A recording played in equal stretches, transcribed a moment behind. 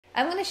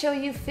I'm going to show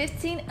you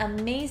 15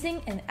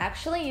 amazing and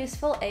actually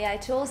useful AI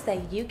tools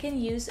that you can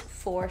use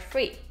for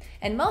free.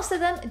 And most of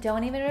them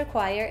don't even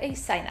require a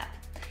sign up.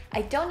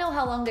 I don't know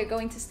how long they're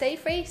going to stay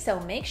free,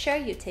 so make sure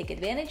you take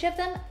advantage of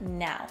them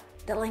now.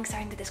 The links are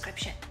in the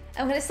description.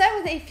 I'm going to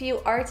start with a few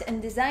art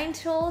and design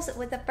tools,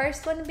 with the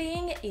first one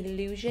being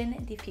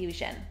Illusion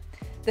Diffusion.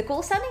 The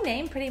cool sounding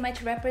name pretty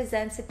much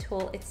represents the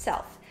tool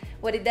itself.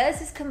 What it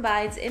does is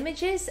combines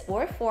images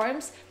or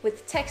forms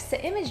with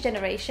text-to-image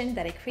generation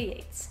that it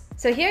creates.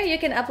 So here you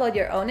can upload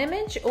your own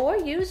image or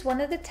use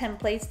one of the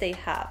templates they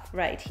have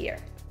right here.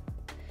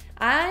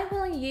 I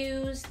will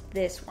use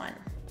this one.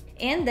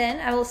 And then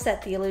I will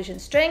set the illusion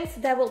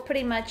strength that will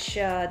pretty much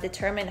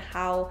determine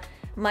how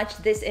much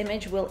this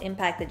image will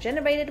impact the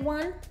generated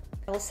one.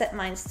 I will set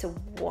mine to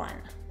 1.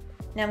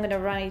 Now I'm going to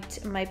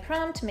write my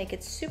prompt, make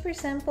it super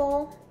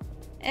simple.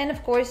 And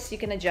of course, you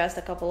can adjust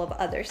a couple of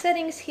other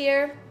settings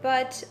here,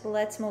 but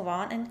let's move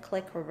on and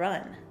click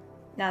run.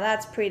 Now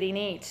that's pretty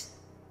neat.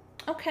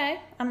 Okay,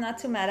 I'm not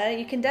too mad at it.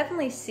 You can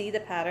definitely see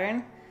the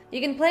pattern. You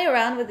can play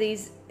around with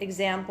these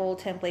example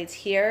templates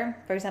here.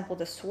 For example,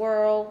 the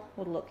swirl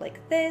would look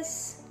like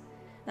this.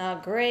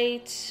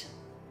 Great.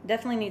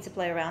 Definitely need to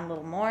play around a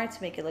little more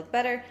to make it look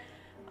better.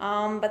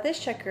 But this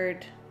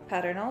checkered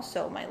pattern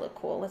also might look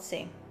cool. Let's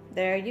see.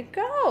 There you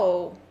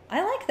go.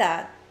 I like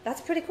that.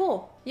 That's pretty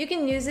cool. You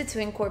can use it to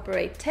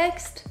incorporate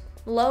text,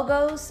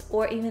 logos,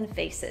 or even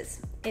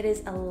faces. It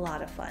is a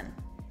lot of fun.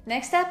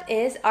 Next up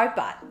is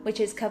ArtBot, which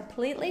is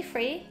completely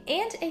free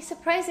and a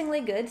surprisingly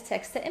good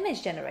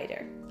text-to-image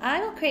generator. I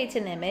will create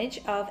an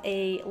image of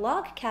a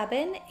log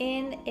cabin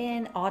in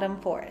an autumn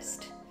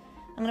forest.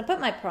 I'm going to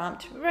put my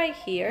prompt right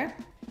here.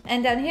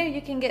 And down here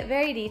you can get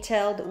very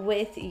detailed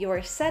with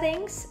your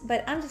settings,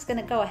 but I'm just going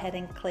to go ahead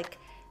and click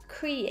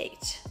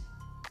Create.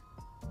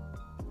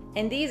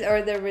 And these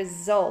are the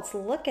results.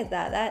 Look at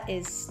that. That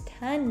is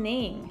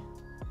stunning.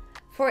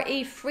 For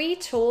a free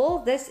tool,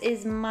 this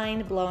is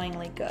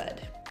mind-blowingly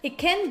good. It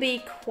can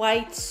be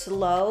quite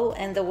slow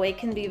and the wait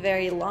can be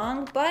very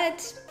long,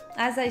 but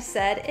as I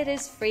said, it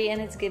is free and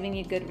it's giving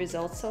you good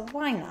results, so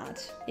why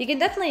not? You can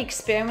definitely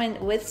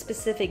experiment with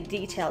specific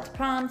detailed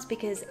prompts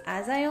because,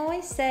 as I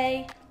always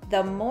say,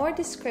 the more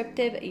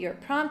descriptive your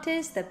prompt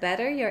is, the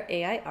better your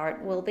AI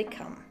art will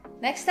become.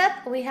 Next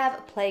up, we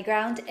have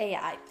Playground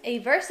AI, a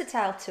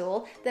versatile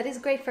tool that is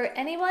great for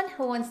anyone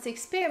who wants to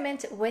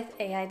experiment with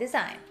AI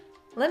design.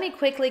 Let me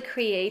quickly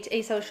create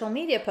a social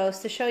media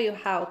post to show you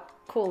how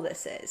cool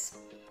this is.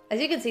 As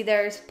you can see,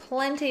 there's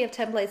plenty of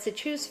templates to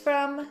choose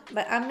from,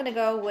 but I'm gonna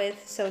go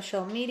with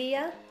social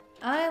media.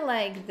 I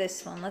like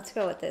this one. Let's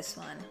go with this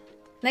one.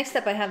 Next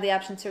up, I have the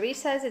option to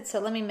resize it, so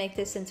let me make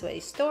this into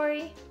a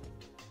story.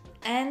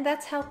 And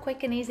that's how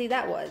quick and easy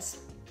that was.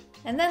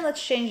 And then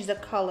let's change the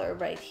color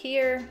right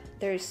here.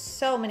 There's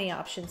so many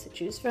options to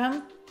choose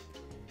from.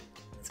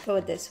 Let's go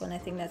with this one. I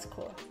think that's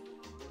cool.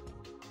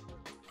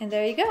 And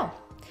there you go.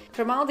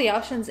 From all the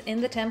options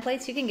in the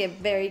templates, you can get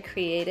very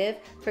creative.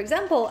 For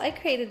example, I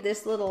created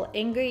this little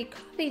angry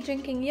coffee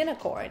drinking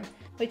unicorn,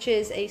 which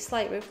is a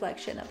slight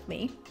reflection of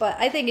me, but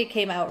I think it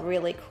came out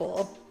really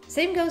cool.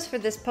 Same goes for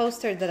this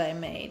poster that I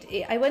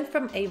made. I went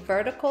from a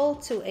vertical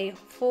to a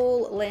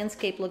full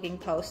landscape looking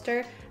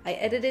poster. I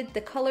edited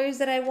the colors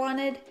that I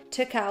wanted,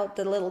 took out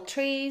the little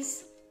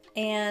trees,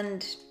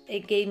 and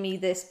it gave me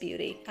this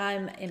beauty.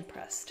 I'm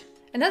impressed.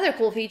 Another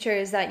cool feature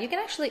is that you can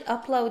actually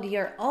upload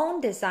your own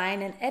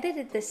design and edit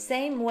it the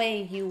same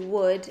way you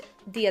would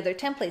the other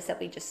templates that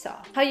we just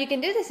saw. How you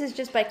can do this is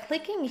just by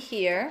clicking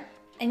here,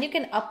 and you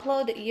can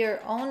upload your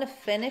own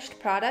finished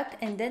product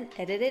and then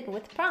edit it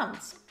with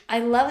prompts. I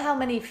love how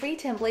many free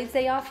templates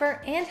they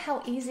offer and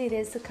how easy it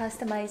is to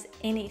customize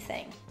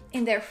anything.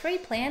 In their free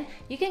plan,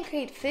 you can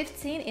create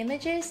 15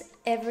 images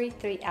every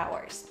 3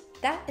 hours.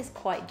 That is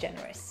quite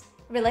generous.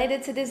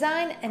 Related to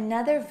design,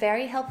 another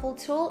very helpful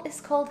tool is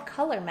called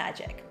Color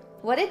Magic.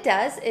 What it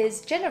does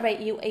is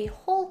generate you a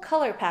whole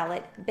color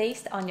palette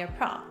based on your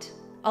prompt.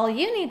 All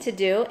you need to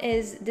do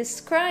is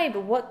describe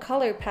what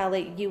color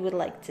palette you would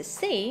like to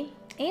see,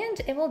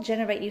 and it will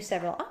generate you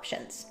several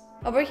options.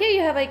 Over here you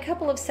have a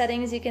couple of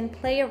settings you can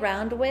play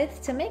around with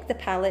to make the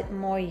palette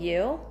more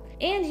you,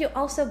 and you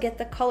also get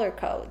the color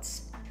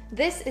codes.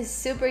 This is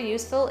super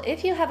useful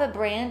if you have a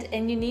brand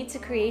and you need to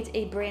create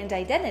a brand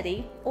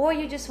identity, or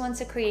you just want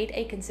to create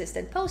a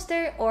consistent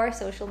poster or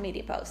social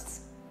media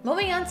posts.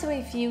 Moving on to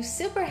a few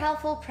super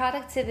helpful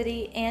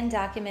productivity and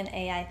document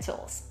AI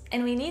tools.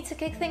 And we need to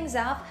kick things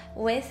off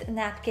with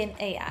Napkin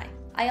AI.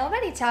 I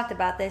already talked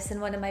about this in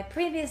one of my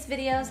previous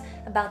videos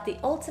about the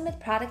ultimate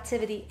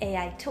productivity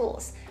AI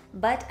tools,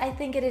 but I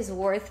think it is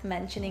worth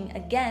mentioning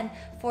again,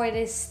 for it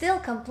is still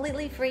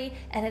completely free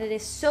and it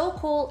is so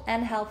cool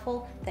and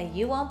helpful that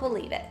you won't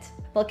believe it.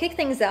 We'll kick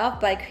things off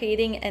by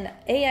creating an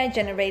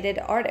AI-generated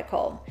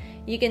article.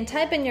 You can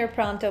type in your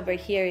prompt over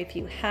here if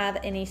you have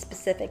any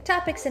specific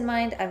topics in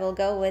mind. I will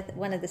go with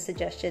one of the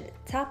suggested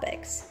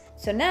topics.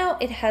 So now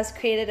it has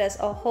created us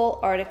a whole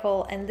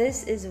article, and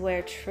this is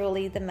where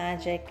truly the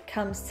magic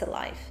comes to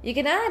life. You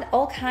can add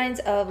all kinds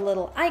of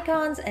little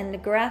icons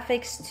and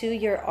graphics to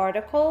your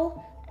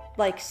article,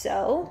 like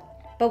so.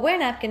 But where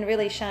Napkin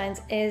really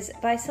shines is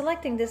by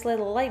selecting this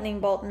little lightning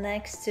bolt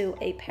next to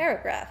a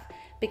paragraph,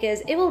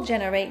 because it will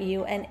generate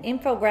you an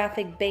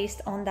infographic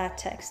based on that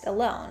text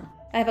alone.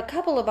 I have a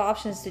couple of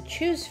options to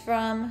choose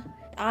from.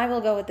 I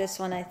will go with this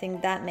one. I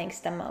think that makes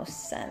the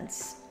most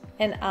sense.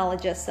 And I'll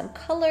adjust some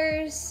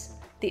colors,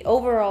 the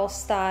overall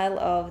style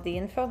of the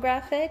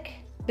infographic.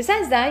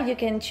 Besides that, you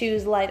can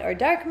choose light or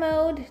dark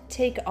mode,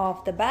 take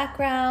off the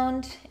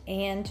background,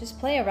 and just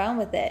play around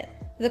with it.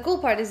 The cool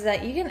part is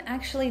that you can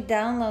actually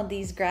download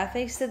these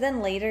graphics to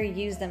then later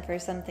use them for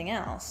something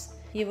else.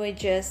 You would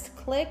just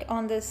click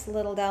on this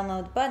little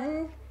download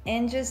button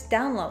and just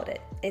download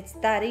it. It's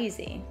that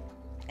easy.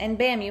 And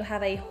bam, you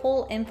have a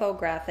whole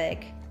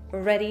infographic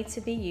ready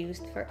to be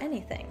used for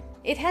anything.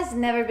 It has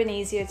never been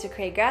easier to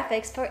create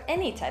graphics for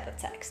any type of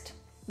text.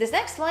 This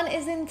next one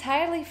is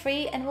entirely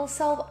free and will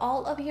solve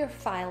all of your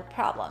file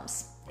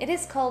problems. It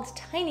is called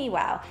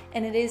TinyWow,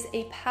 and it is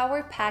a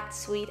power-packed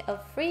suite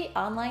of free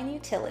online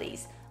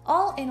utilities,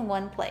 all in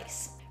one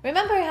place.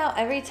 Remember how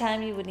every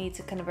time you would need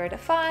to convert a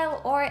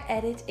file or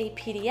edit a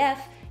PDF,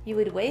 you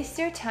would waste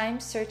your time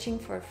searching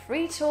for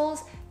free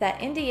tools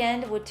that in the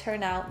end would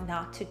turn out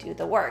not to do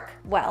the work?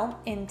 Well,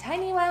 in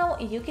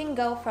TinyWow, you can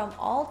go from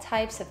all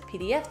types of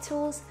PDF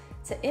tools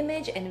to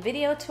image and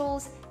video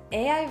tools,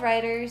 AI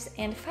writers,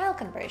 and file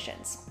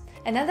conversions.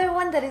 Another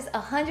one that is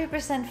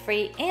 100%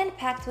 free and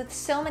packed with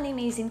so many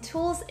amazing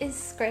tools is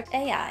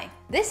ScripAI.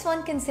 This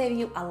one can save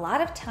you a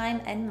lot of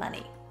time and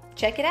money.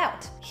 Check it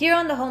out. Here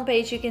on the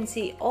homepage, you can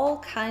see all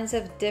kinds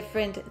of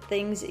different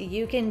things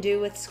you can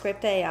do with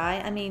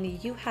ScripAI. I mean,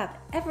 you have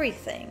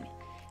everything.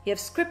 You have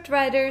script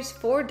writers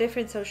for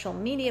different social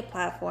media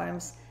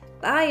platforms,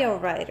 bio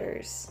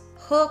writers,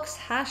 hooks,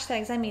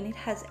 hashtags. I mean, it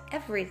has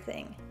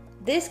everything.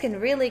 This can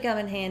really come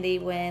in handy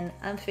when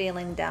I'm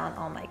feeling down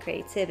on my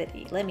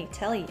creativity, let me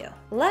tell you.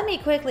 Let me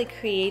quickly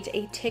create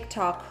a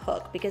TikTok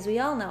hook because we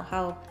all know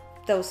how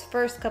those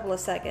first couple of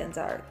seconds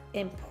are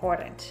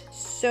important.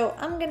 So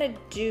I'm gonna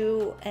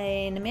do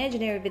an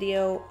imaginary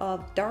video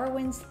of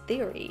Darwin's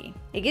theory.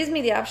 It gives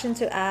me the option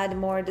to add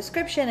more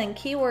description and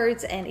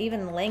keywords and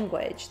even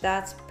language.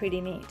 That's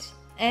pretty neat.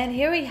 And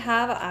here we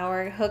have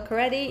our hook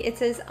ready. It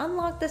says,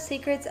 unlock the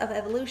secrets of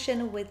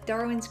evolution with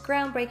Darwin's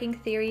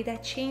groundbreaking theory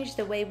that changed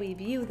the way we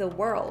view the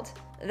world.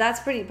 That's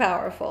pretty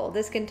powerful.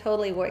 This can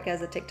totally work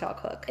as a TikTok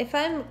hook. If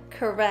I'm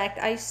correct,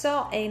 I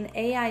saw an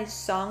AI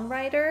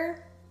songwriter.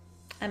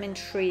 I'm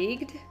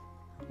intrigued.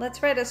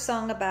 Let's write a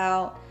song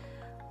about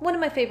one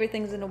of my favorite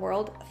things in the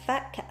world,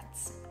 fat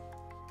cats.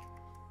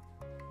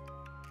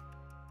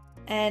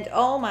 And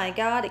oh my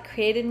God, it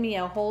created me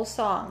a whole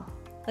song.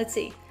 Let's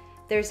see.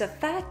 There's a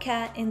fat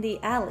cat in the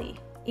alley,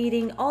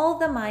 eating all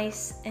the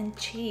mice and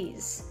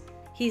cheese.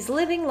 He's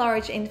living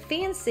large and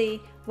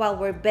fancy while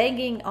we're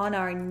begging on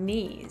our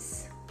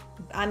knees.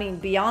 I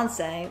mean,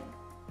 Beyonce,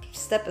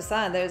 step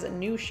aside, there's a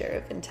new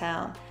sheriff in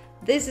town.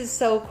 This is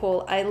so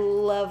cool. I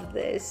love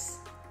this.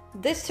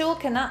 This tool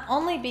can not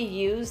only be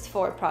used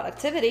for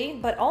productivity,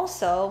 but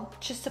also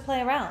just to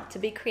play around, to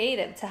be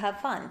creative, to have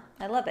fun.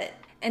 I love it.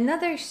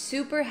 Another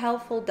super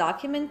helpful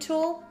document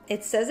tool,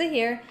 it says it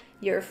here,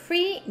 your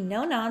free,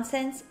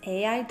 no-nonsense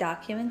AI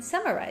document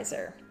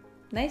summarizer.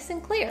 Nice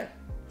and clear.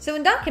 So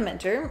in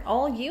Documator,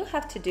 all you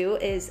have to do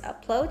is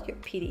upload your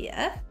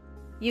PDF.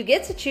 You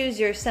get to choose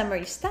your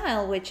summary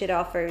style, which it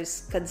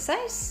offers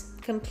concise,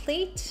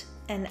 complete,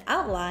 an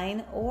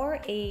outline, or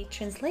a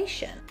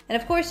translation.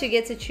 And of course, you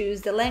get to choose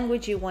the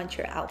language you want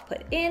your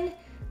output in.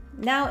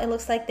 Now it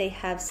looks like they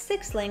have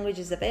 6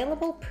 languages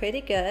available,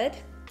 pretty good.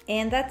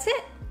 And that's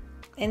it.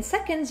 In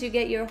seconds, you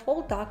get your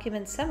whole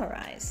document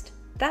summarized.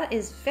 That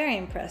is very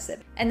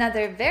impressive.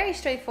 Another very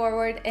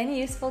straightforward and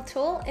useful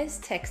tool is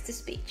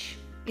text-to-speech.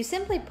 You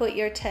simply put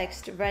your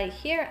text right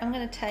here. I'm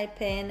going to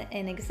type in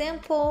an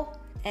example,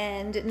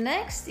 and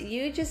next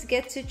you just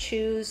get to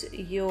choose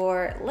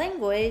your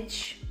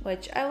language,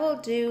 which I will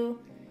do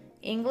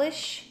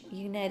English,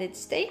 United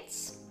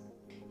States.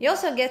 You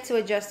also get to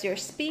adjust your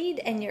speed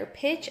and your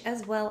pitch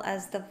as well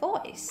as the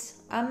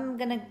voice. I'm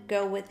going to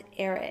go with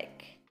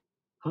Eric.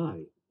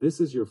 Hi. This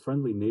is your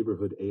friendly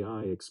neighborhood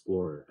AI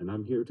explorer, and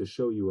I'm here to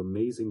show you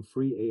amazing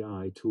free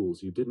AI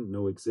tools you didn't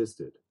know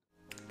existed.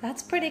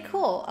 That's pretty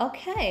cool.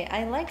 Okay,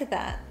 I like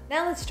that.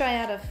 Now let's try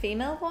out a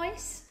female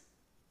voice.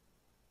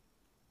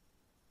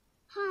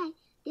 Hi,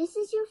 this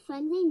is your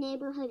friendly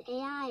neighborhood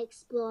AI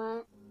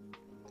explorer.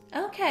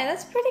 Okay,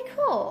 that's pretty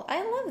cool.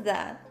 I love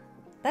that.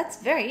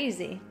 That's very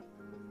easy.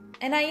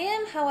 And I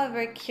am,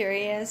 however,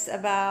 curious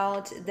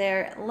about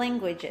their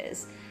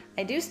languages.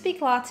 I do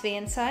speak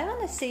Latvian, so I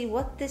want to see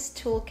what this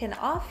tool can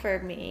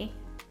offer me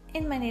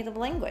in my native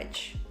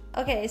language.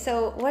 Okay,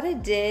 so what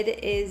it did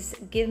is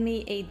give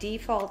me a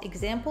default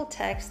example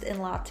text in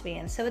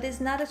Latvian, so it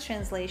is not a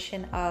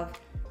translation of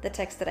the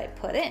text that I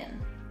put in.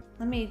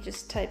 Let me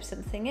just type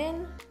something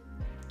in.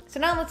 So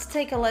now let's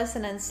take a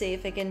lesson and see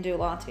if it can do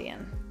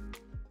Latvian.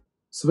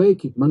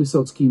 Sveiki, mani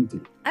sauc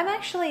Kinti. I'm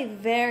actually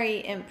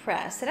very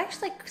impressed. It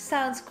actually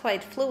sounds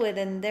quite fluid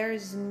and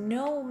there's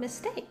no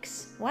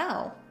mistakes.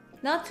 Wow.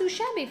 Not too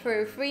shabby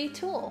for a free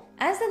tool.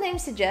 As the name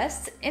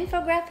suggests,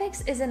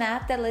 Infografix is an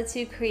app that lets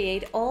you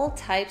create all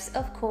types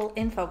of cool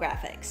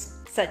infographics,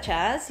 such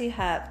as you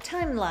have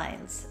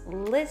timelines,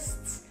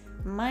 lists,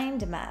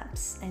 mind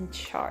maps, and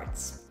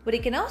charts. What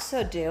it can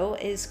also do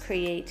is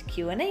create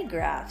Q&A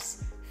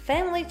graphs,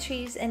 family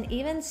trees, and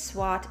even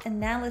SWOT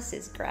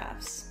analysis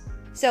graphs.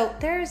 So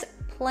there's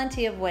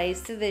plenty of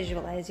ways to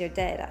visualize your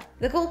data.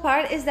 The cool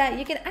part is that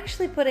you can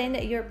actually put in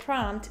your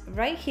prompt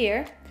right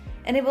here,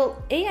 and it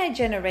will AI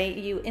generate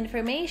you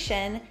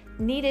information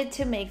needed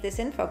to make this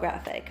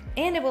infographic,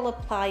 and it will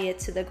apply it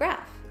to the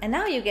graph. And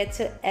now you get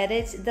to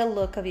edit the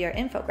look of your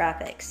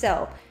infographic.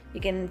 So you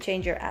can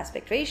change your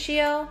aspect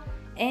ratio,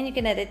 and you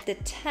can edit the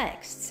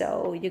text.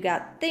 So you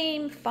got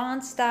theme,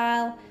 font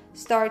style,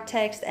 start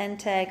text, end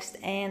text,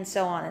 and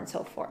so on and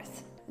so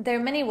forth. There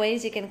are many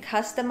ways you can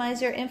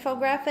customize your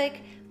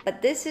infographic,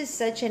 but this is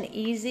such an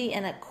easy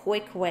and a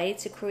quick way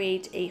to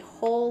create a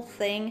whole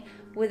thing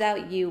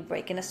without you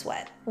breaking a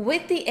sweat.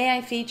 With the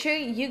AI feature,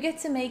 you get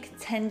to make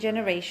 10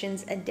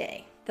 generations a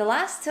day. The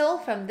last tool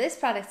from this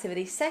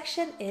productivity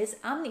section is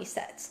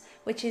Omnisets,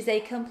 which is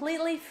a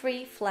completely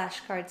free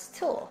flashcards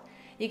tool.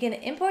 You can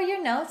import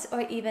your notes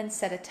or even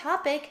set a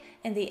topic,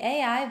 and the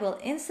AI will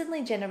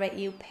instantly generate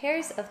you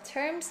pairs of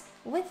terms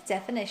with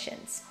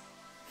definitions.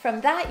 From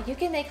that, you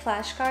can make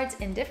flashcards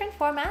in different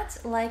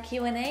formats like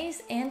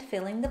Q&As and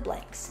filling the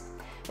blanks.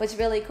 What's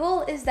really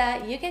cool is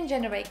that you can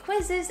generate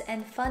quizzes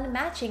and fun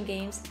matching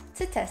games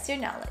to test your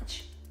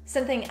knowledge.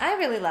 Something I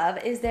really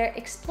love is their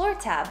Explore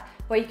tab,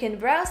 where you can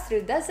browse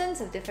through dozens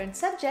of different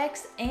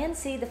subjects and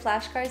see the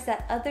flashcards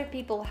that other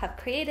people have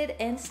created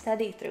and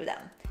study through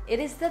them. It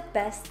is the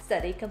best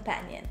study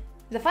companion.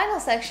 The final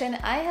section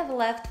I have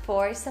left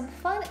for some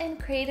fun and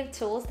creative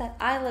tools that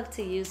I love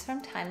to use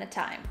from time to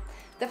time.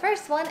 The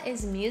first one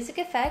is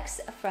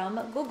MusicFX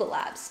from Google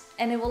Labs,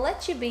 and it will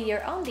let you be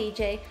your own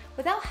DJ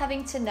without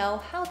having to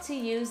know how to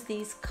use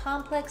these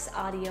complex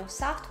audio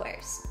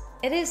softwares.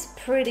 It is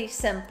pretty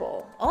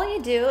simple. All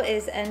you do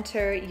is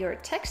enter your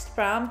text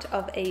prompt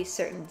of a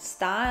certain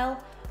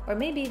style, or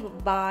maybe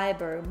vibe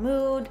or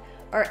mood,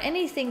 or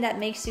anything that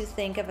makes you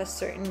think of a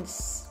certain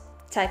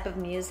type of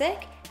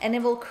music, and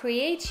it will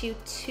create you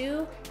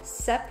 2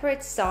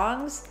 separate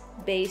songs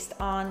based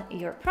on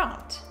your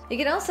prompt. You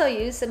can also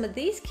use some of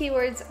these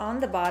keywords on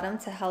the bottom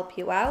to help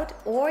you out,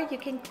 or you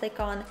can click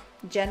on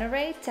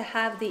generate to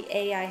have the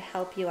AI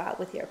help you out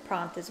with your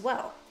prompt as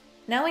well.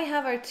 Now we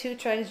have our 2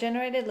 tracks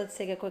generated. Let's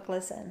take a quick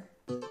listen.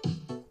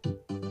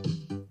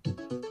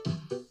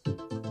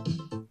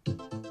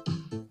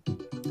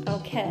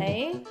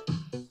 Okay,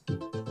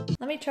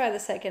 let me try the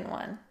second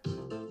one.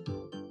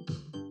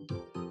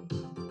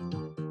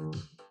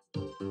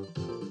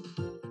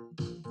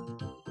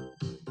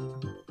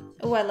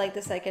 Oh, I like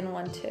the second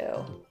one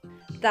too.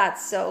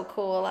 That's so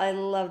cool. I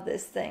love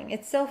this thing.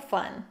 It's so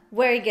fun.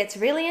 Where it gets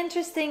really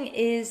interesting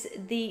is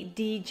the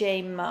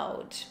DJ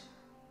mode.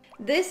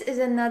 This is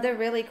another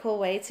really cool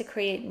way to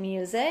create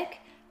music,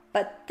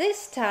 but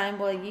this time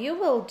what you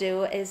will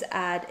do is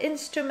add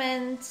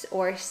instruments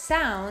or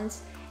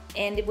sounds,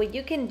 and what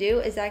you can do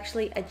is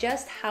actually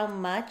adjust how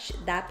much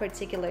that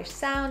particular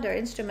sound or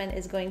instrument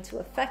is going to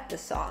affect the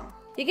song.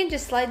 You can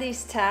just slide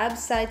these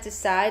tabs side to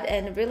side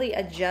and really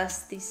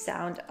adjust the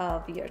sound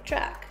of your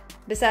track.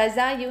 Besides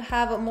that, you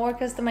have more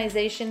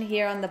customization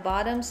here on the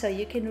bottom, so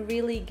you can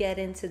really get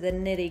into the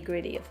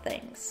nitty-gritty of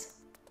things.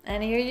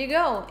 And here you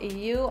go,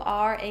 you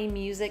are a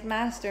music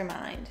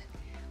mastermind.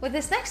 With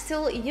this next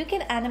tool, you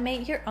can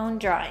animate your own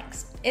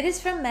drawings. It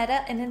is from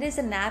Meta, and it is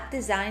an app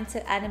designed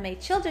to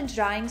animate children's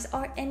drawings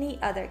or any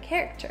other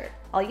character.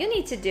 All you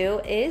need to do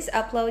is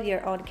upload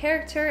your own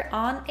character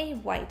on a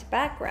white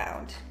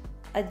background.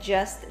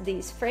 Adjust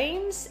these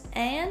frames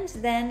and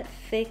then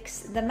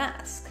fix the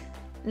mask.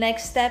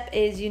 Next step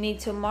is you need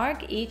to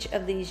mark each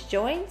of these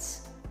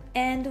joints,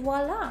 and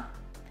voila!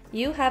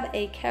 You have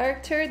a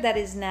character that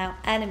is now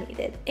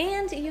animated,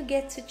 and you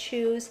get to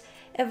choose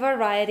a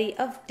variety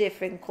of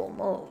different cool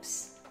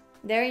moves.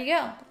 There you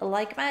go,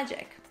 like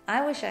magic.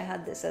 I wish I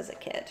had this as a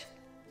kid.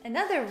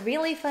 Another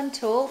really fun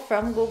tool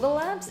from Google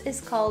Labs is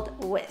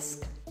called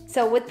Whisk.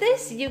 So with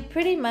this, you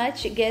pretty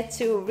much get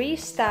to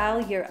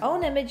restyle your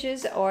own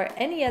images or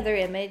any other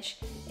image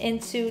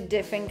into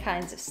different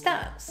kinds of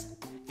styles.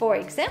 For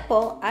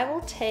example, I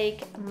will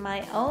take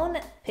my own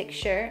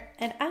picture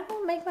and I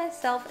will make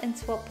myself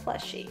into a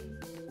plushie,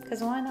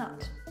 because why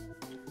not?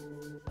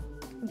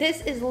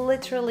 This is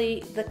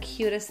literally the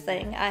cutest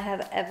thing I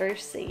have ever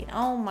seen.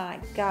 Oh my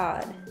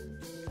god.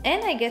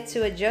 And I get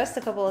to adjust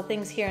a couple of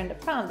things here in the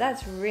prompt.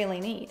 That's really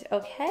neat.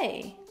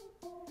 Okay.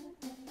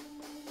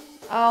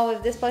 Oh,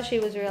 if this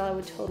plushie was real, I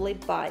would totally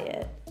buy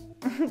it.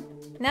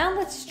 Now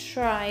let's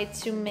try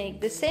to make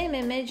the same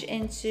image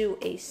into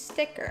a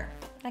sticker.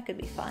 That could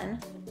be fun.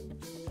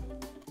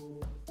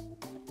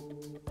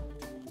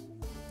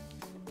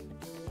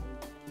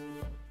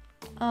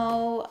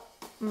 Oh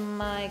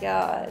my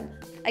god.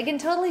 I can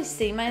totally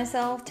see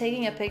myself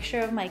taking a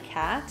picture of my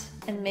cat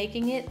and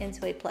making it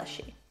into a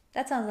plushie.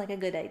 That sounds like a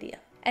good idea.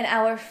 And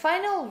our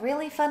final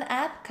really fun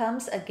app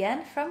comes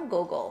again from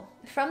Google,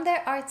 from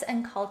their arts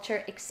and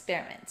culture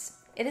experiments.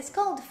 It is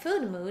called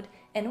Food Mood,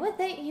 and with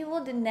it you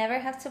would never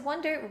have to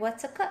wonder what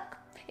to cook.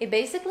 It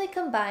basically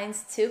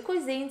combines two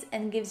cuisines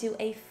and gives you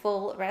a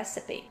full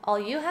recipe. All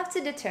you have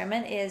to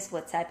determine is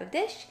what type of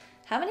dish,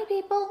 how many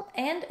people,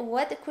 and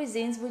what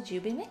cuisines would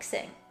you be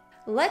mixing.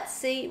 Let's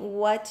see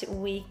what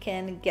we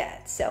can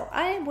get. So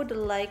I would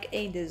like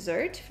a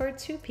dessert for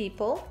 2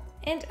 people,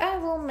 and I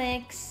will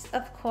mix,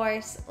 of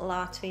course,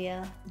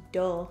 Latvia,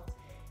 duh.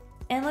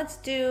 And let's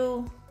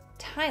do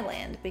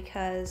Thailand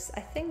because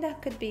I think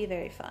that could be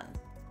very fun.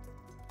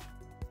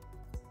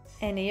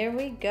 And here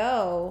we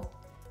go.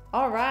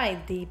 All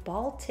right, the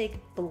Baltic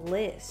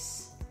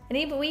Bliss.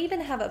 And we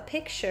even have a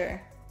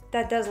picture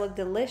that does look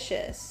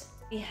delicious.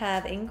 We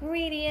have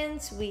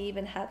ingredients, we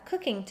even have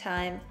cooking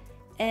time,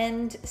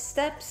 and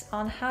steps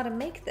on how to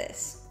make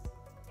this.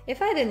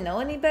 If I didn't know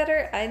any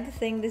better, I'd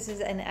think this is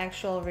an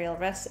actual real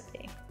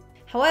recipe.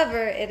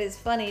 However, it is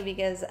funny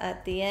because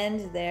at the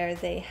end there,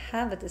 they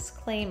have a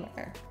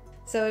disclaimer.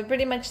 So it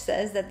pretty much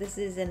says that this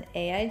is an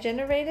AI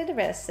generated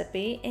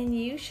recipe and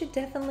you should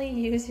definitely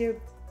use your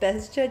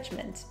best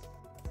judgment.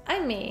 I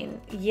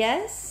mean,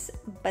 yes,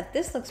 but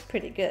this looks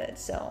pretty good,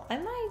 so I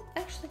might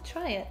actually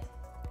try it.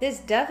 This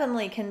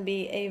definitely can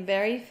be a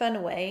very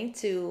fun way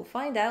to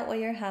find out what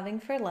you're having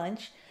for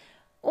lunch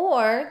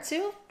or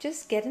to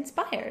just get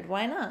inspired.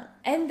 Why not?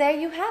 And there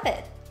you have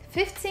it.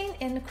 15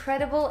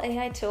 incredible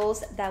AI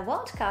tools that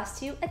won't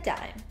cost you a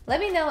dime. Let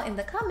me know in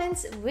the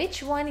comments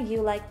which one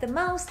you like the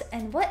most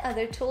and what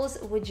other tools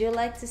would you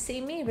like to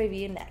see me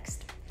review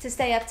next. To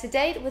stay up to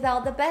date with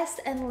all the best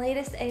and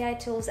latest AI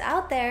tools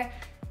out there,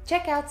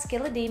 check out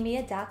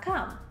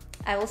skillademia.com.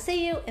 I will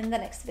see you in the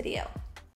next video.